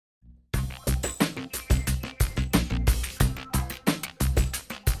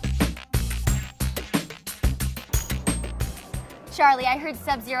Charlie, I heard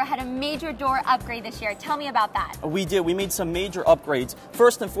Subzero had a major door upgrade this year. Tell me about that. We did. We made some major upgrades.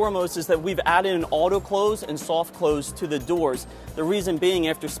 First and foremost is that we've added an auto close and soft close to the doors. The reason being,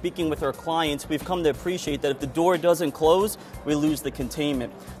 after speaking with our clients, we've come to appreciate that if the door doesn't close, we lose the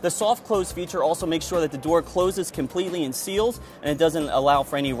containment. The soft close feature also makes sure that the door closes completely and seals, and it doesn't allow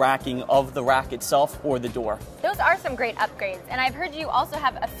for any racking of the rack itself or the door. Those are some great upgrades, and I've heard you also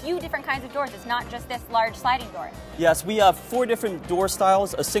have a few different kinds of doors. It's not just this large sliding door. Yes, we have 4 different door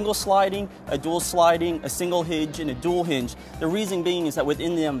styles: a single sliding, a dual sliding, a single hinge, and a dual hinge. The reason being is that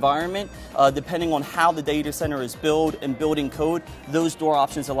within the environment, depending on how the data center is built and building code, those door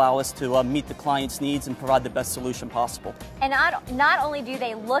options allow us to meet the client's needs and provide the best solution possible. And not only do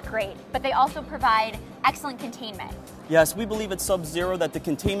they look great, but they also provide excellent containment. Yes, we believe at Subzero that the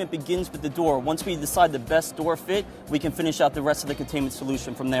containment begins with the door. Once we decide the best door fit, we can finish out the rest of the containment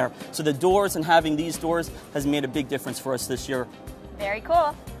solution from there. So the doors and having these doors has made a big difference for us this year. Very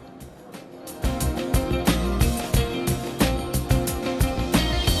cool.